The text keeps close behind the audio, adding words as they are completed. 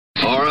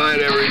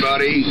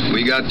everybody.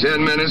 We got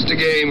 10 minutes to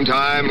game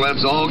time.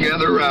 Let's all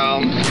gather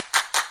round.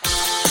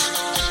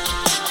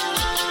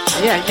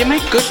 Yeah, you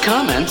make good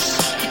comments.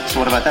 So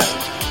what about that?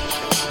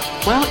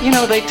 Well, you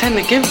know, they tend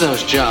to give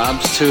those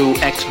jobs to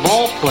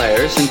ex-ball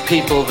players and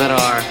people that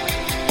are,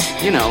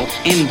 you know,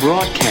 in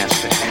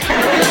broadcasting.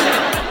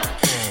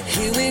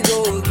 Here we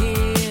go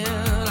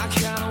again. I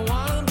kinda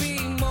wanna be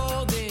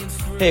more than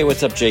free. Hey,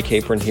 what's up? Jake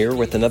Capron here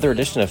with another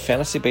edition of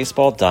Fantasy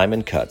Baseball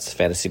Diamond Cuts,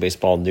 fantasy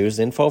baseball news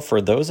info for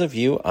those of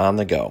you on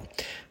the go.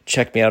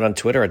 Check me out on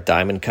Twitter at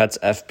Diamond Cuts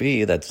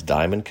FB. That's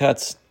Diamond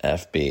Cuts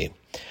FB.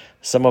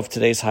 Some of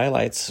today's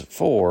highlights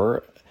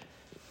for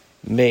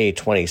May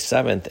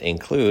 27th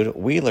include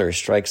Wheeler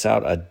strikes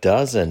out a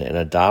dozen in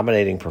a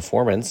dominating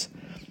performance.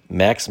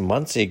 Max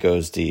Muncy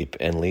goes deep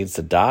and leads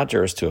the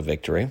Dodgers to a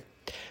victory.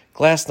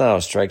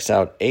 Glasnow strikes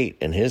out 8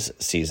 in his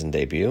season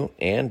debut,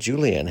 and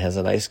Julien has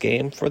a nice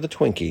game for the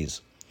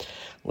Twinkies.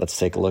 Let's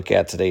take a look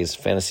at today's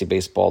Fantasy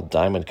Baseball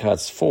Diamond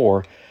Cuts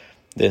for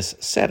this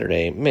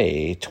Saturday,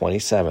 May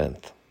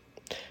 27th.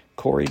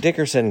 Corey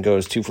Dickerson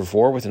goes 2 for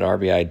 4 with an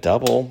RBI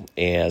double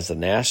as the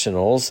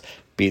Nationals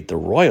beat the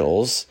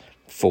Royals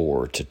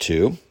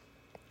 4-2.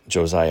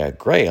 Josiah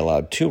Gray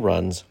allowed 2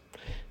 runs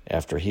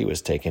after he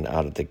was taken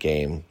out of the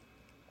game.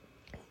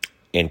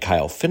 And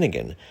Kyle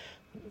Finnegan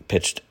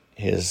pitched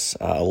his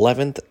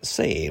 11th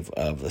save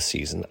of the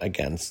season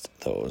against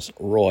those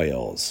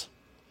Royals.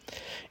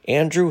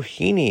 Andrew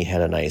Heaney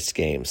had a nice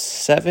game.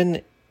 7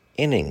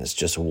 innings,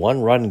 just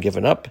 1 run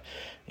given up,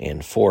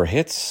 and 4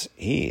 hits.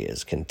 He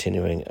is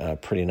continuing a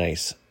pretty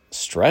nice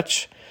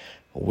stretch.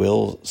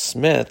 Will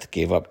Smith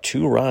gave up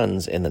 2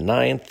 runs in the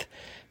 9th.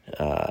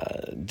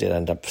 Did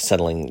end up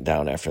settling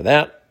down after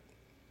that.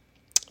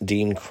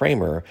 Dean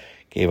Kramer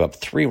gave up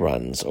 3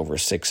 runs over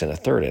 6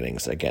 1/3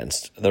 innings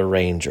against the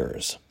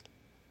Rangers.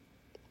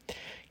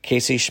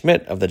 Casey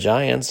Schmidt of the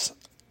Giants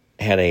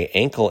had an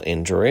ankle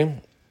injury.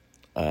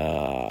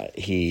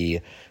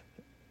 He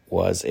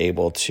was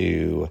able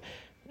to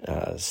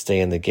stay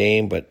in the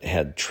game, but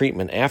had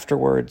treatment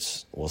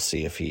afterwards. We'll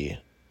see if he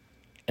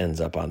ends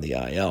up on the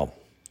IL.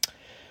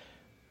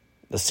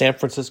 The San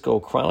Francisco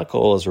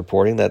Chronicle is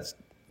reporting that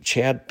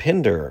Chad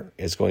Pinder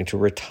is going to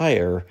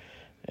retire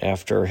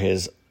after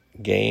his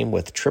game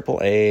with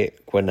AAA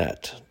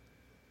Gwinnett.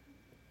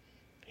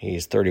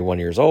 He's 31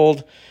 years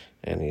old,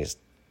 and he's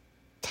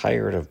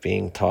tired of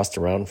being tossed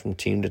around from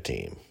team to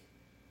team.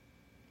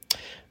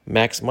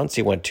 Max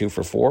Muncy went 2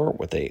 for 4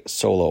 with a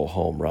solo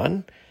home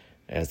run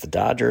as the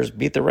Dodgers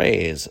beat the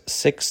Rays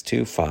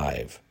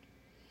 6-5.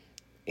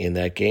 In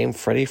that game,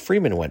 Freddie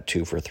Freeman went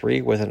 2 for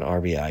 3 with an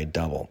RBI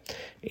double.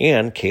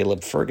 And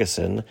Caleb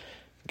Ferguson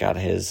got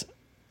his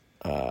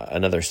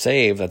another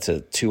save. That's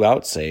a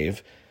 2-out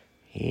save.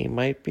 He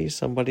might be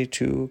somebody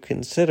to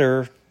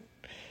consider.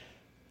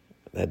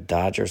 That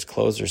Dodgers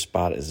closer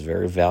spot is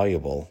very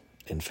valuable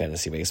in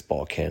fantasy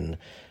baseball. Can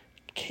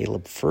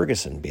Caleb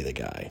Ferguson be the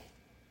guy?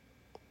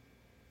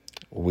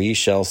 We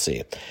shall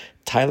see.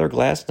 Tyler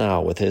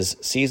Glasnow with his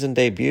season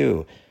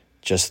debut.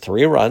 Just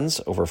 3 runs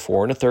over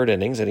 4 1/3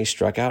 innings, and he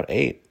struck out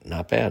 8.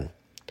 Not bad.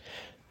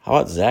 How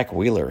about Zach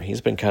Wheeler?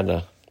 He's been kind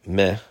of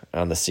meh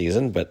on the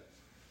season, but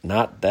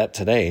not that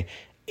today.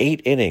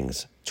 8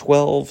 innings,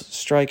 12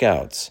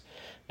 strikeouts,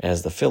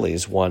 as the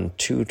Phillies won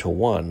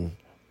 2-1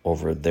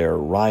 over their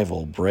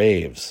rival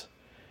Braves.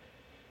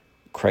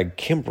 Craig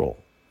Kimbrell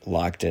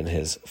locked in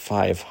his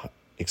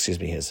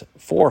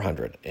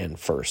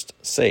 401st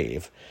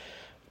save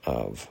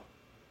of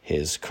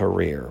his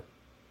career.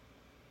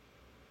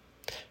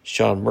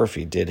 Sean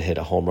Murphy did hit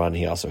a home run.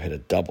 He also hit a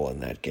double in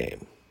that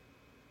game.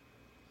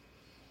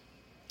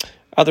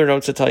 Other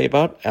notes to tell you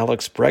about,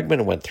 Alex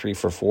Bregman went 3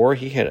 for 4.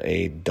 He hit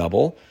a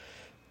double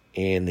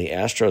in the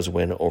Astros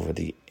win over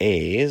the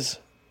A's.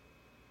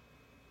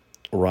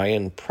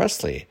 Ryan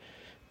Presley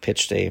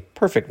pitched a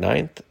perfect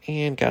 9th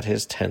and got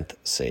his 10th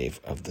save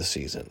of the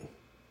season.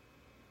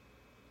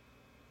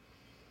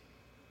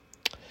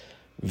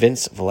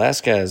 Vince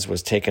Velasquez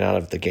was taken out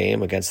of the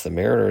game against the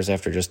Mariners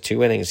after just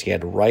 2 innings. He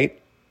had right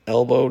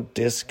elbow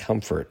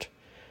discomfort,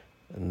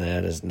 and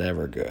that is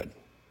never good.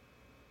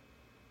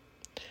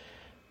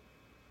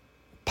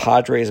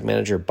 Padres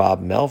manager Bob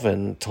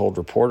Melvin told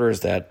reporters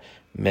that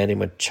Manny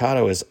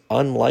Machado is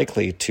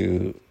unlikely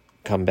to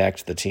come back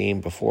to the team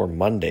before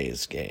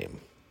Monday's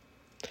game.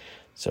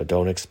 So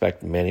don't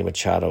expect Manny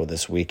Machado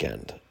this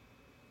weekend.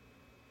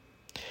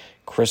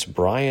 Chris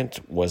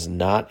Bryant was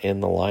not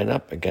in the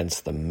lineup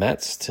against the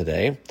Mets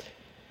today.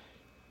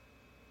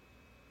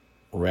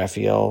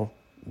 Rafael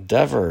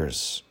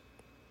Devers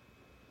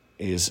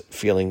is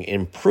feeling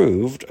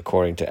improved,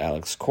 according to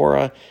Alex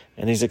Cora,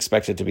 and he's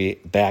expected to be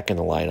back in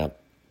the lineup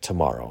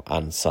tomorrow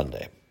on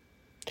Sunday.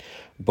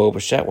 Bo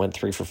Bichette went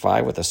 3 for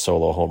 5 with a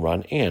solo home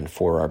run and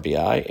 4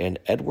 RBI, and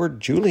Edward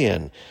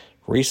Julien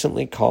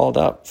recently called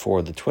up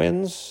for the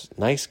Twins.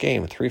 Nice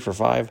game, 3 for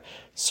 5,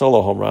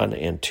 solo home run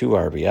and 2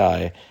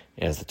 RBI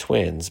as the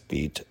Twins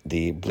beat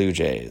the Blue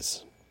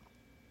Jays.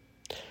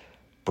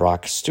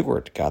 Brock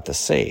Stewart got the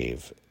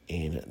save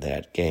in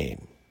that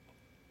game.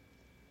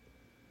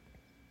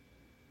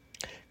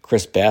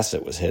 Chris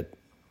Bassett was hit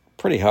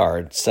pretty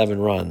hard, 7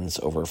 runs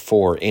over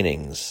 4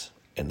 innings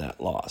in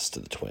that loss to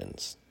the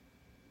Twins.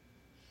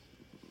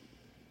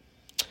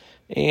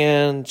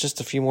 And just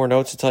a few more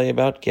notes to tell you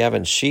about.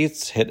 Gavin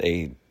Sheets hit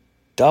a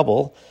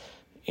double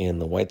in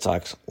the White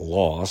Sox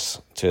loss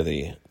to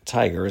the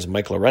Tigers.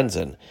 Mike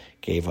Lorenzen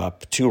gave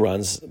up 2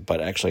 runs, but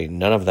actually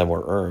none of them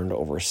were earned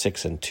over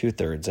 6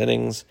 2/3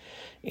 innings.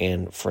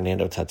 And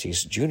Fernando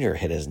Tatis Jr.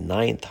 hit his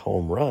 9th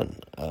home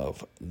run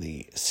of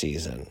the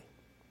season.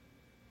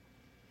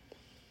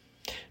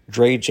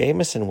 Dre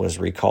Jameson was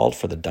recalled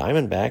for the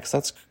Diamondbacks.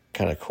 That's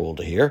kind of cool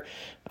to hear.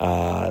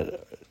 On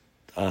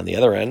the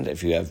other end,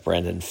 if you have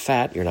Brandon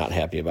Pfaadt, you're not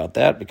happy about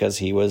that because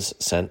he was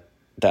sent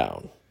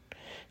down.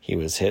 He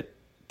was hit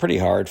pretty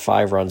hard,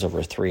 5 runs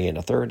over 3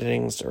 1/3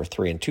 innings, or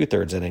 3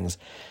 2/3 innings,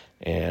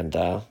 and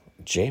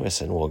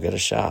Jameson will get a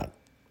shot.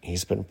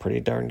 He's been pretty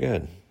darn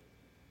good.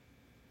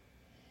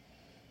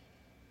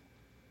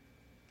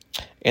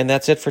 And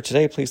that's it for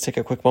today. Please take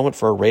a quick moment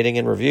for a rating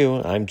and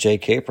review. I'm Jay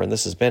Caper, and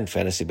this has been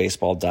Fantasy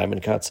Baseball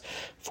Diamond Cuts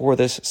for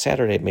this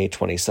Saturday, May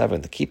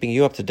 27th, keeping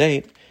you up to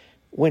date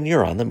when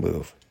you're on the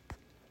move.